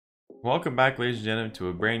Welcome back, ladies and gentlemen, to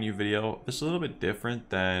a brand new video. This is a little bit different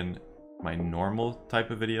than my normal type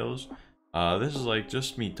of videos. This is like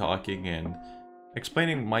just me talking and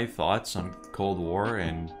explaining my thoughts on Cold War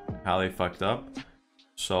and how they fucked up.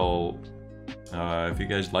 So, if you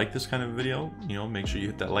guys like this kind of video, make sure you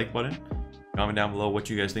hit that like button. Comment down below what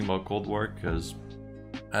you guys think about Cold War, because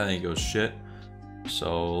I think it goes shit.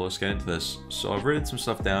 So let's get into this. So I've written some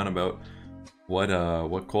stuff down about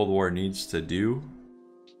what Cold War needs to do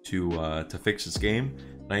to fix its game.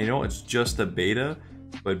 Now, it's just a beta,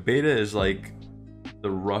 but beta is like the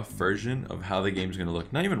rough version of how the game's gonna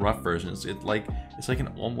look. Not even rough version, it's like an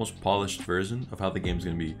almost polished version of how the game's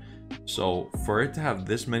gonna be. So for it to have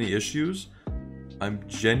this many issues, I'm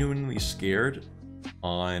genuinely scared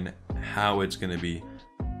on how it's gonna be.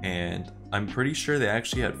 And I'm pretty sure they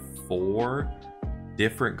actually had 4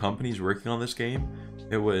 different companies working on this game.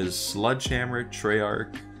 It was Sledgehammer,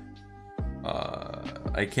 Treyarch,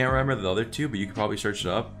 I can't remember the other 2, but you can probably search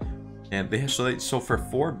it up. And so for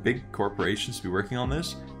 4 big corporations to be working on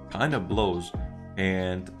this kind of blows,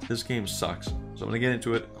 and this game sucks. So I'm gonna get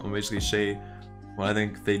into it. I'm basically say what I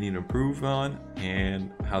think they need to improve on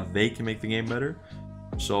and how they can make the game better.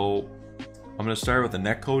 So I'm gonna start with the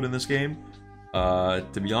netcode in this game.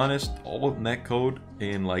 To be honest, all netcode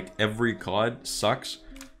in like every COD sucks,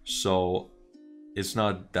 so it's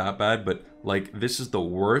not that bad, but like this is the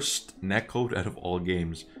worst netcode out of all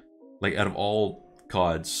games, like out of all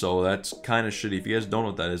CODs. So that's kind of shitty. If you guys don't know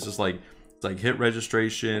what that is, it's like hit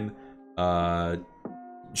registration,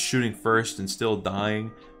 shooting first and still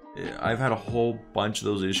dying. I've had a whole bunch of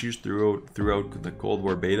those issues throughout the Cold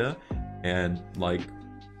War beta, and like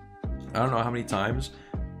I don't know how many times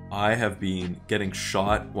I have been getting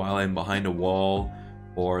shot while I'm behind a wall,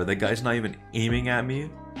 or the guy's not even aiming at me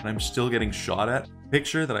and I'm still getting shot at.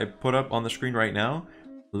 Picture that I put up on the screen right now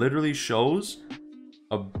literally shows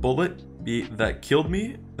a bullet that killed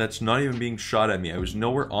me that's not even being shot at me. I was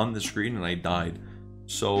nowhere on the screen and I died.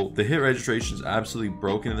 So the hit registration is absolutely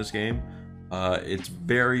broken in this game. It's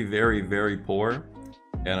very, very, very poor,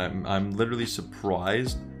 and I'm literally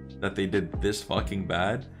surprised that they did this fucking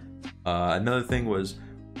bad. Another thing was,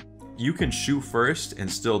 you can shoot first and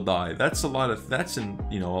still die. That's in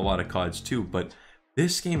a lot of CODs too, but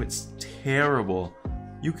this game, it's terrible.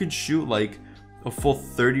 You can shoot like a full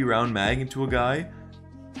 30 round mag into a guy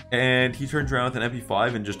and he turns around with an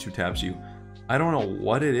MP5 and just 2-taps you. I don't know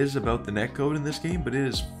what it is about the netcode in this game, but it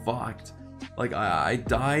is fucked. Like I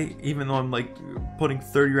die even though I'm like putting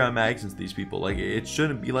 30 round mags into these people. Like it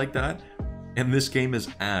shouldn't be like that, and this game is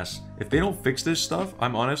ass. If they don't fix this stuff,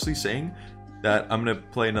 I'm honestly saying that I'm gonna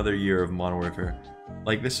play another year of Modern Warfare.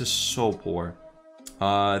 Like this is so poor.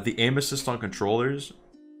 The aim assist on controllers,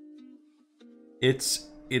 it's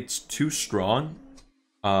too strong.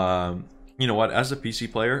 You know what? As a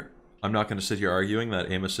PC player, I'm not gonna sit here arguing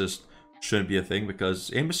that aim assist shouldn't be a thing,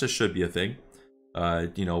 because aim assist should be a thing.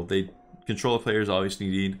 Controller players obviously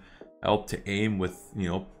need help to aim with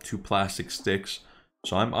 2 plastic sticks.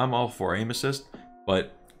 So I'm all for aim assist,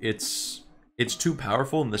 but it's too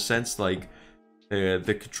powerful in the sense like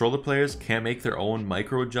the controller players can't make their own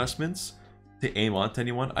micro adjustments to aim onto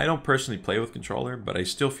anyone. I don't personally play with controller, but I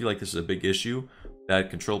still feel like this is a big issue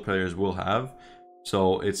that control players will have.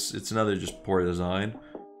 So it's another just poor design.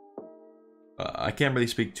 I can't really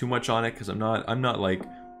speak too much on it because I'm not like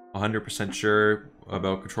 100% sure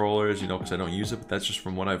about controllers, because I don't use it, but that's just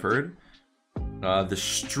from what I've heard. The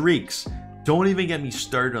streaks, don't even get me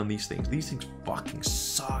started on these things. These things fucking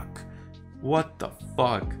suck. What the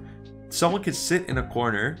fuck? Someone could sit in a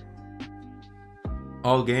corner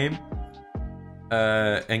all game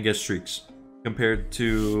and get streaks, compared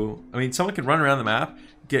to, someone can run around the map,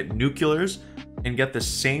 get nuclears, and get the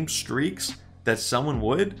same streaks that someone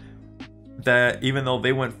would, that even though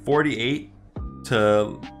they went 48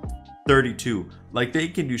 to 32. Like they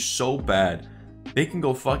can do so bad. They can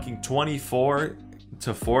go fucking 24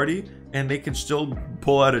 to 40 and they can still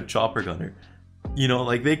pull out a chopper gunner.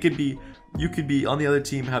 Like you could be on the other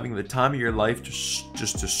team having the time of your life,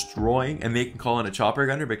 just destroying, and they can call in a chopper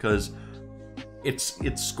gunner because it's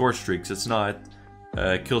score streaks. It's not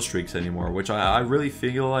kill streaks anymore, which I really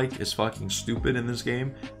feel like is fucking stupid in this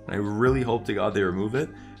game. And I really hope to God they remove it,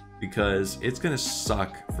 because it's gonna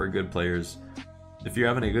suck for good players. If you're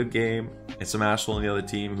having a good game and some asshole on the other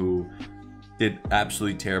team who did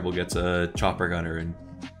absolutely terrible gets a chopper gunner and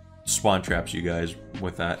spawn traps you guys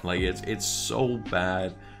with that, like it's so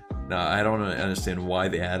bad. I don't understand why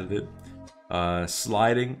they added it.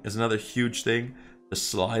 Sliding is another huge thing. The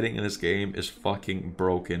sliding in this game is fucking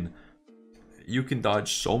broken. You can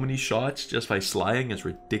dodge so many shots just by sliding. It's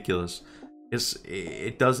ridiculous.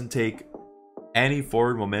 It doesn't take any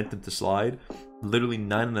forward momentum to slide. Literally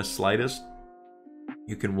none in the slightest.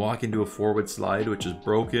 You can walk into a forward slide, which is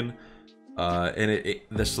broken. And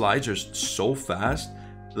the slides are so fast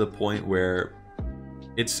to the point where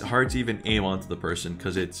it's hard to even aim onto the person,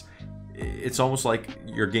 because it's almost like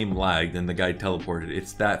your game lagged and the guy teleported.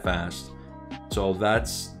 It's that fast. So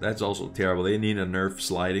that's also terrible. They need a nerf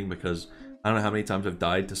sliding, because I don't know how many times I've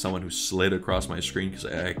died to someone who slid across my screen because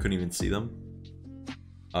I couldn't even see them.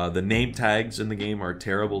 The name tags in the game are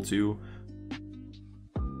terrible too.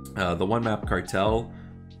 The one map cartel,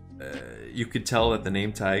 you could tell that the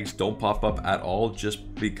name tags don't pop up at all,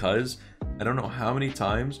 just because I don't know how many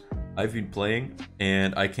times I've been playing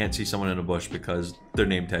and I can't see someone in a bush because their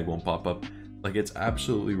name tag won't pop up. Like, it's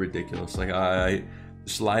absolutely ridiculous. Like,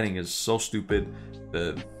 sliding is so stupid.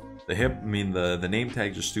 The name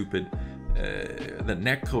tags are stupid. The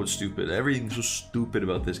neck code's stupid. Everything's so stupid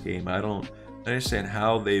about this game. I don't understand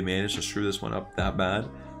how they managed to screw this one up that bad.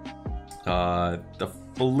 The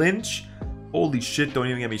flinch, holy shit, don't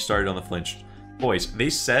even get me started on the flinch. Boys, they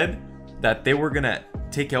said that they were gonna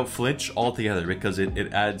take out flinch altogether because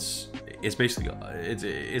it's basically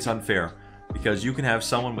it's unfair, because you can have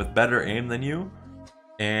someone with better aim than you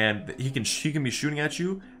and he can be shooting at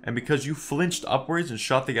you, and because you flinched upwards and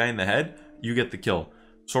shot the guy in the head, you get the kill.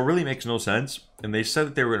 So it really makes no sense, and they said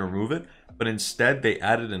that they were going to remove it, but instead they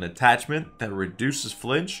added an attachment that reduces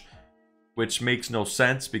flinch, which makes no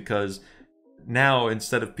sense, because now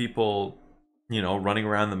instead of people, you know, running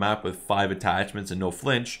around the map with 5 attachments and no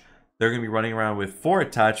flinch, they're going to be running around with 4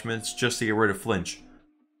 attachments just to get rid of flinch.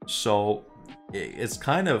 So it's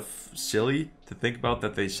kind of silly to think about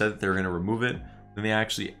that they said that they were going to remove it, then they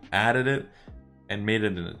actually added it and made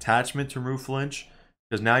it an attachment to remove flinch,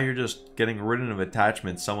 because now you're just getting rid of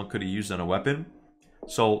attachments someone could have used on a weapon.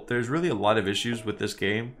 So there's really a lot of issues with this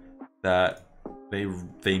game that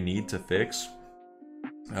they need to fix.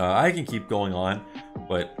 I can keep going on,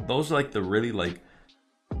 but those are like the really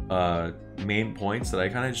main points that I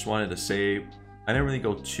kind of just wanted to say. I didn't really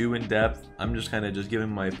go too in depth. I'm just kind of just giving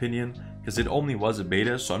my opinion, because it only was a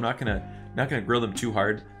beta, so I'm not gonna grill them too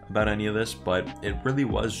hard about any of this, but it really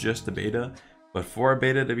was just a beta. But for a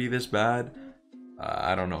beta to be this bad,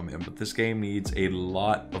 I don't know, man, but this game needs a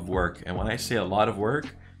lot of work. And when I say a lot of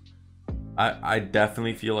work, I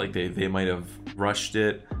definitely feel like they might have rushed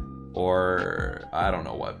it, or I don't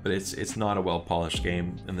know what, but it's not a well-polished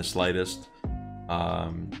game in the slightest.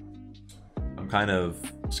 I'm kind of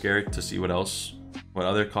scared to see what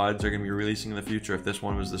other CODs are going to be releasing in the future if this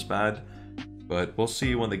one was this bad, but we'll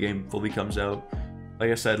see when the game fully comes out.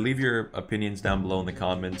 Like I said, leave your opinions down below in the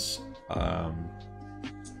comments.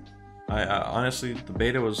 I honestly, the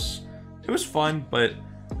beta was fun, but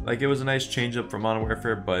like, it was a nice change up from Modern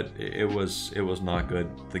Warfare, but it was not good.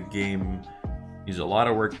 The game needs a lot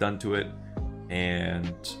of work done to it,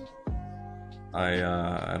 and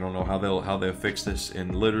I don't know how they'll fix this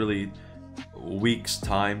in literally weeks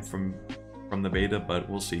time from the beta, but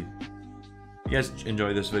we'll see. If you guys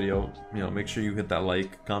enjoy this video, you know, make sure you hit that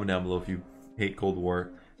like, comment down below if you hate Cold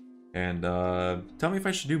War, and tell me if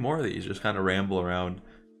I should do more of these, just kind of ramble around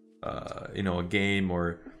you know, a game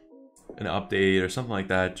or an update or something like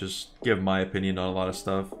that, just give my opinion on a lot of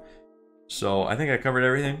stuff. So I think I covered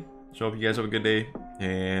everything, so hope you guys have a good day,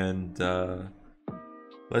 and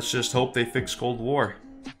let's just hope they fix Cold War.